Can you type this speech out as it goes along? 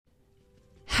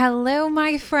Hello,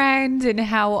 my friend, and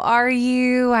how are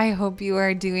you? I hope you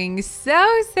are doing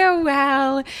so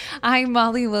well. I'm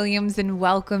Molly Williams, and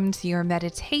welcome to your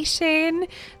meditation.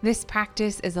 This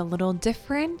practice is a little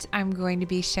different. I'm going to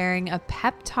be sharing a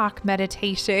pep talk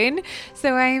meditation,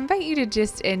 so I invite you to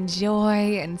just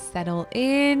enjoy and settle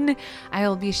in. I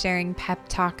will be sharing pep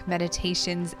talk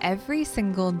meditations every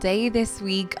single day this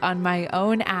week on my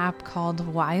own app called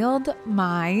Wild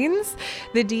Minds.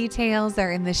 The details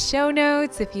are in the show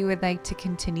notes if you would like to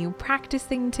continue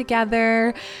practicing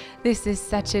together. This is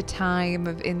such a time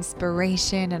of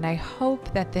inspiration, and I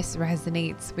hope that this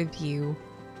resonates with you.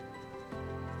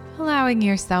 Allowing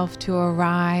yourself to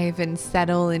arrive and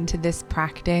settle into this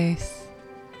practice.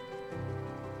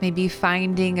 Maybe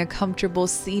finding a comfortable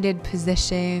seated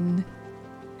position,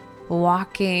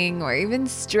 walking or even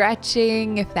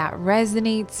stretching if that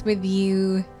resonates with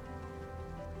you.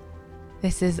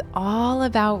 This is all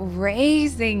about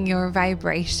raising your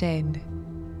vibration,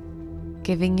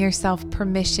 giving yourself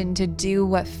permission to do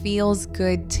what feels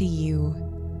good to you.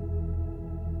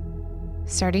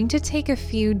 Starting to take a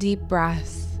few deep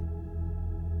breaths,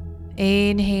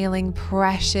 inhaling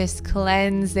precious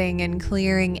cleansing and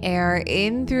clearing air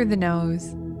in through the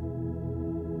nose.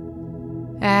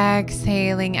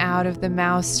 Exhaling out of the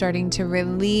mouth, starting to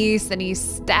release any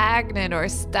stagnant or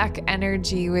stuck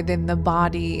energy within the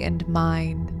body and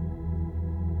mind.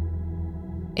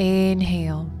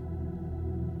 Inhale.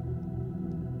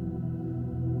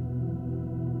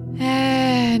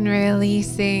 And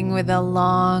releasing with a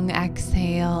long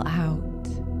exhale out.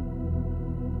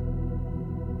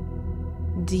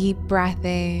 Deep breath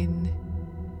in.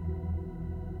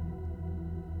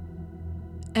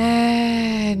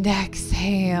 And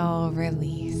exhale,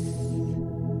 release.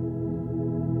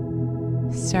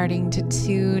 Starting to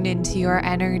tune into your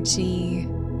energy,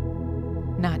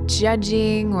 not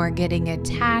judging or getting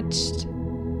attached,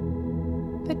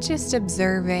 but just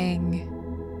observing,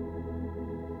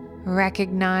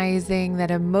 recognizing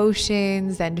that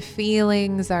emotions and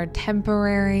feelings are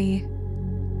temporary.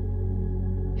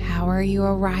 How are you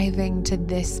arriving to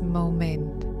this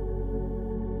moment?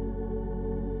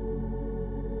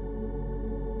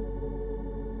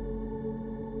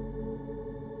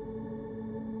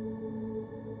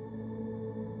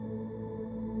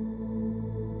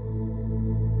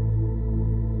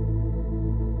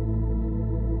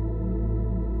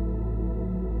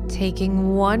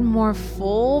 Taking one more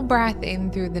full breath in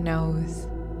through the nose.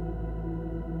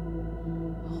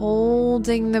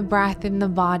 Holding the breath in the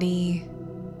body.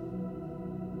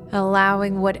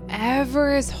 Allowing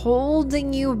whatever is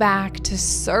holding you back to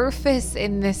surface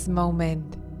in this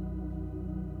moment.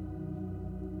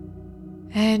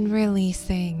 And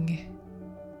releasing.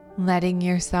 Letting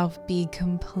yourself be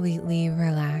completely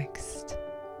relaxed.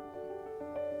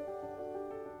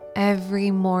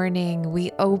 Every morning,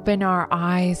 we open our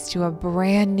eyes to a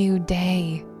brand new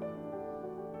day.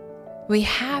 We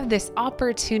have this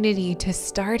opportunity to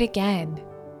start again.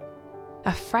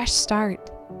 A fresh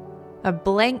start, a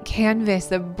blank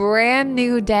canvas, a brand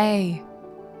new day.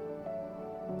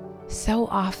 So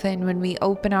often when we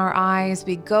open our eyes,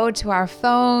 we go to our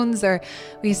phones or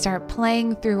we start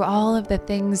playing through all of the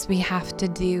things we have to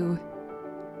do.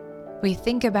 We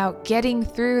think about getting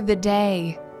through the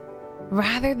day,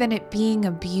 rather than it being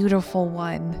a beautiful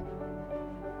one.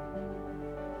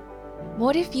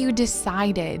 What if you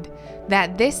decided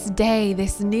that this day,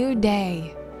 this new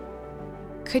day,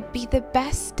 could be the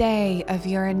best day of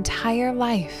your entire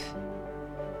life?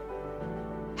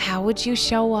 How would you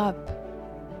show up?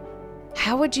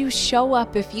 How would you show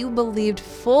up if you believed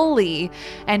fully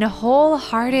and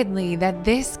wholeheartedly that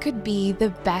this could be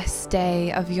the best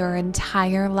day of your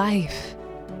entire life?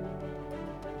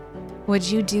 Would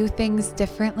you do things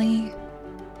differently?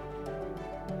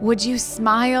 Would you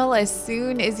smile as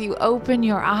soon as you open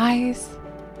your eyes?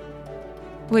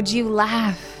 Would you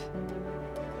laugh?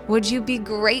 Would you be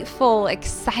grateful,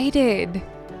 excited?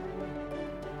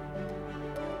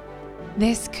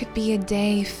 This could be a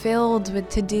day filled with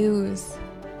to-dos,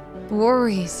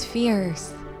 worries,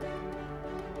 fears.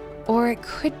 Or it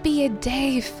could be a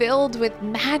day filled with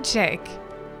magic,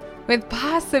 with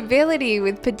possibility,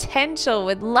 with potential,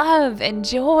 with love and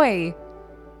joy.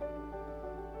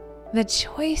 The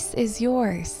choice is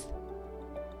yours.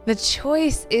 The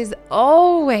choice is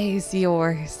always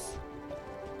yours.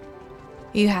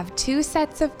 You have two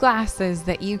sets of glasses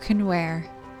that you can wear.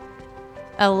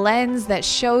 A lens that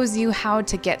shows you how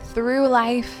to get through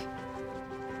life,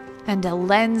 and a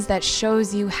lens that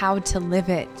shows you how to live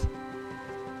it.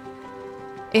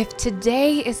 If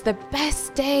today is the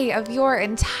best day of your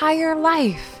entire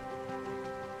life,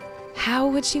 how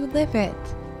would you live it?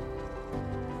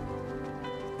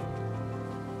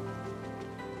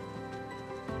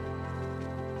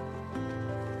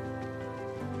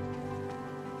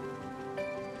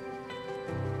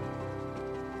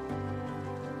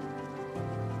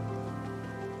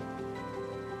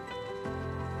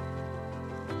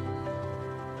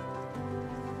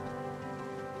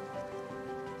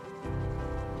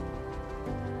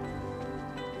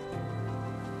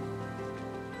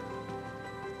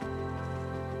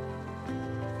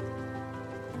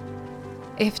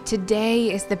 If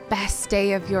today is the best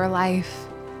day of your life,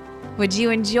 would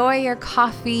you enjoy your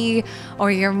coffee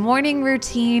or your morning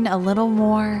routine a little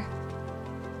more?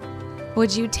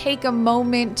 Would you take a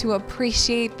moment to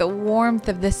appreciate the warmth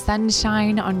of the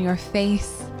sunshine on your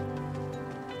face?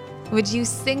 Would you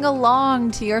sing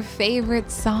along to your favorite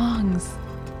songs?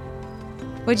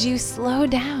 Would you slow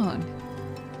down?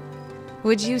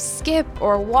 Would you skip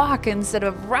or walk instead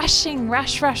of rush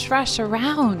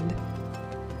around?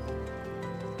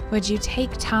 Would you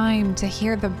take time to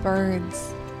hear the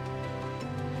birds?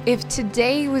 If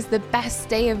today was the best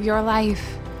day of your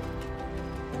life,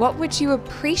 what would you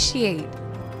appreciate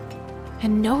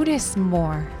and notice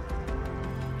more?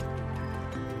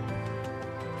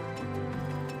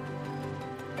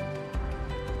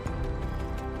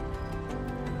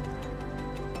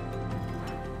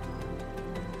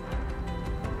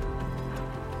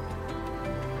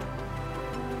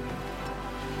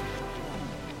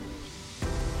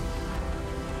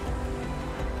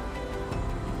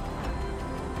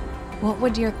 What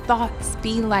would your thoughts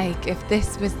be like if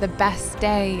this was the best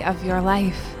day of your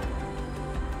life?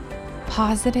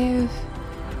 Positive,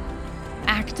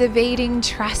 activating,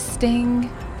 trusting.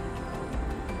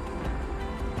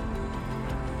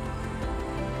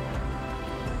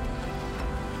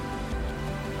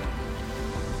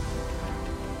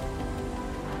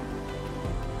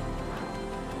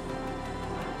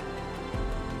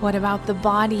 What about the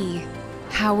body?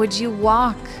 How would you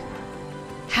walk?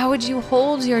 How would you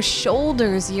hold your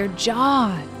shoulders, your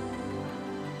jaw?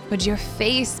 Would your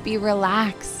face be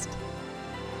relaxed,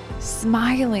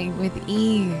 smiling with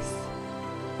ease?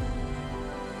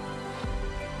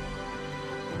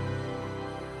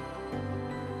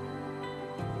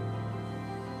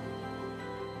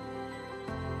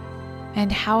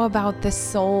 And how about the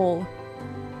soul?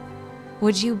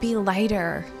 Would you be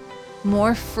lighter,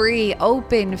 more free,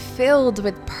 open, filled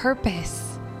with purpose?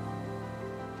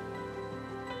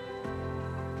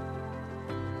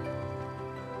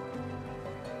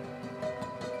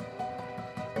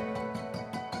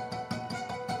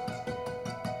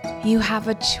 You have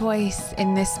a choice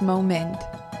in this moment.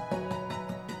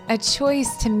 A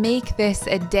choice to make this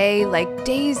a day like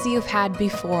days you've had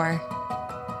before.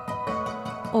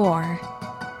 Or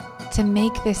to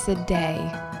make this a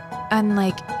day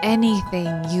unlike anything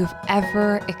you've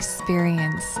ever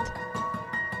experienced.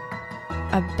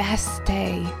 A best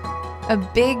day, a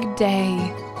big day,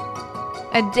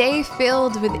 a day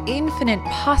filled with infinite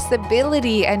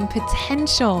possibility and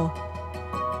potential.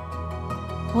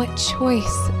 What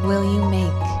choice will you make?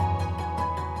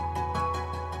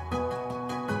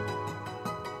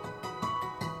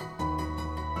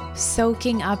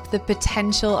 Soaking up the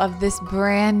potential of this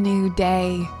brand new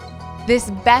day,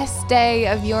 this best day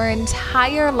of your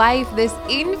entire life, this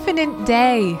infinite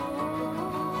day.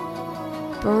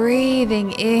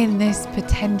 Breathing in this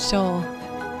potential,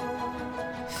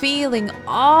 feeling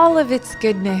all of its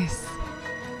goodness.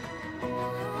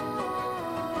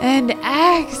 And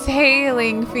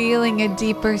exhaling, feeling a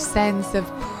deeper sense of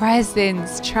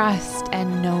presence, trust,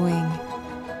 and knowing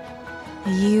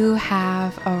you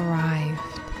have arrived.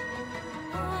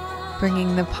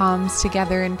 Bringing the palms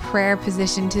together in prayer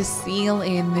position to seal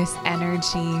in this energy.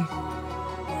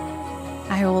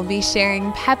 I will be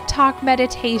sharing pep talk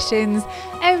meditations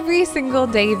every single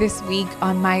day this week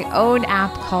on my own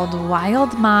app called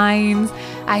Wild Minds.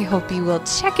 I hope you will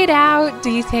check it out.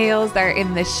 Details are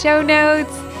in the show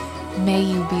notes. May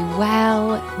you be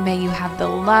well, may you have the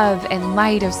love and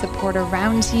light of support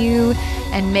around you,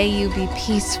 and may you be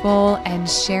peaceful and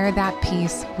share that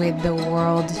peace with the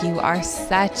world. You are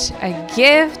such a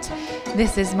gift.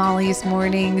 This is Molly's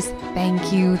Mornings.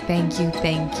 Thank you, thank you,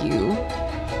 thank you.